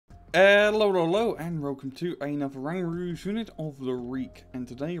Hello, and welcome to another Rang Rouge unit of the week. And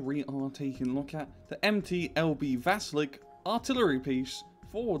today we are taking a look at the MTLB VASILEK artillery piece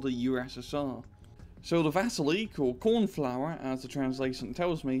for the USSR. So the VASILEK, or cornflower as the translation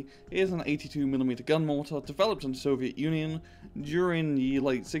tells me, is an 82mm gun mortar developed in the Soviet Union during the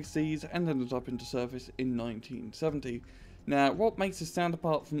late 60s and ended up into service in 1970. Now, what makes it stand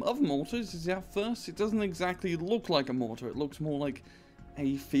apart from other mortars is that first, it doesn't exactly look like a mortar, it looks more like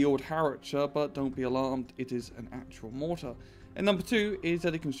a field howitzer, but don't be alarmed, it is an actual mortar. And number two is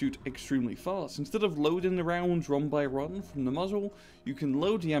that it can shoot extremely fast. Instead of loading the rounds run by run from the muzzle, you can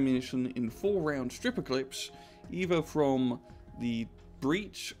load the ammunition in 4-round stripper clips, either from the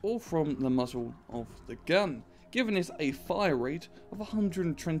breech or from the muzzle of the gun, giving it a fire rate of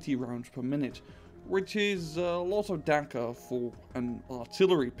 120 rounds per minute, which is a lot of DACA for an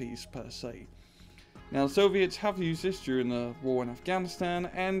artillery piece per se. Now, the Soviets have used this during the war in Afghanistan,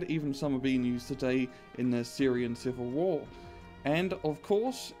 and even some are being used today in the Syrian civil war. And, of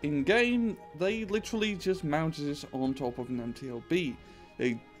course, in-game, they literally just mounted this on top of an MTLB.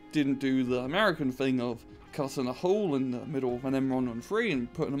 They didn't do the American thing of cutting a hole in the middle of an M113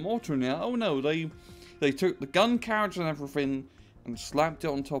 and putting a mortar in there. Oh no, they took the gun carriage and everything and slapped it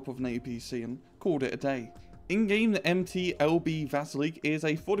on top of an APC and called it a day. In-game, the MTLB VASILEK is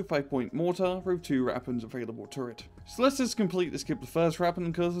a 45-point mortar with 2 weapons available to it. So let's just completely skip the first weapon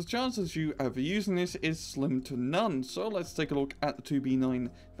because the chances of you ever using this is slim to none. So let's take a look at the 2B9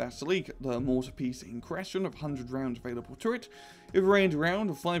 VASILEK, the mortar piece in question of 100 rounds available to it. With a range around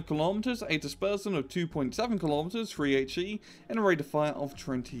of 5 km, a dispersion of 2.7 km, 3 HE, and a rate of fire of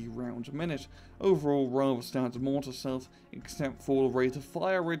 20 rounds a minute. Overall, rather standard mortar stealth, except for the rate of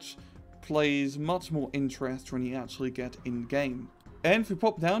fire, which plays much more interest when you actually get in game. And if we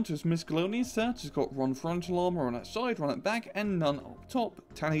pop down to its miscellaneous stats, it's got run frontal armor on that side, run at back, and none up top.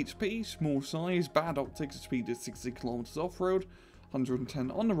 10 HP, small size, bad optics, speed is 60 km off-road, 110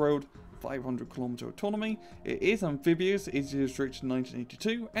 on the road, 500 km autonomy. It is amphibious, is restricted to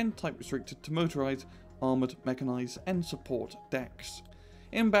 1982, and type restricted to motorized, armored, mechanized, and support decks.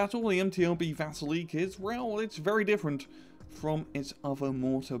 In battle, the MTLB VASILEK is, well, it's very different from its other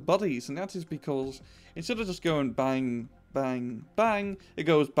mortar buddies, and that is because instead of just going bang, bang, bang, it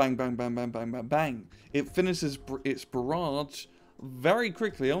goes bang, bang, bang, bang, bang, bang, bang. It finishes its barrage very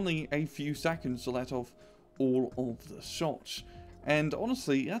quickly, only a few seconds to let off all of the shots. And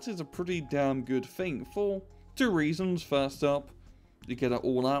honestly, that is a pretty damn good thing for 2 reasons. First up, you get it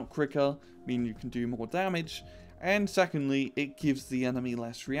all out quicker, meaning you can do more damage, and secondly, it gives the enemy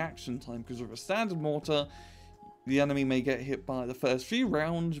less reaction time, because with a standard mortar, the enemy may get hit by the first few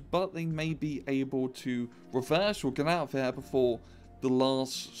rounds, but they may be able to reverse or get out of there before the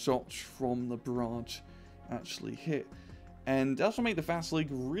last shots from the barrage actually hit. And that's what makes the VASILEK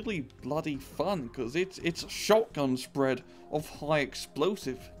really bloody fun, because it's a shotgun spread of high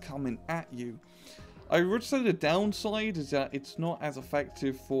explosive coming at you. I would say the downside is that it's not as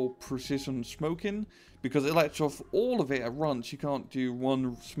effective for precision smoking, because it lets off all of it at once. You can't do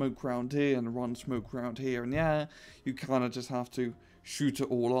one smoke round here and one smoke round here and yeah. You kind of just have to shoot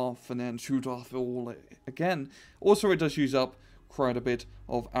it all off and then shoot off all again. Also, it does use up quite a bit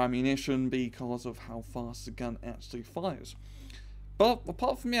of ammunition because of how fast the gun actually fires. But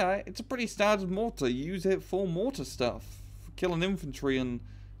apart from that, it's a pretty standard mortar. You use it for mortar stuff, for killing infantry and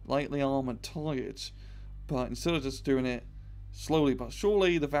lightly armored targets. But instead of just doing it slowly but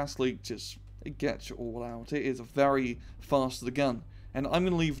surely, the VASILEK just, it gets you all out. It is a very fast gun. And I'm going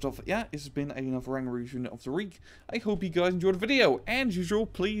to leave it off at that. This has been another Rang Rouge unit of the week. I hope you guys enjoyed the video. And as usual,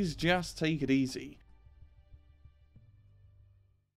 please just take it easy.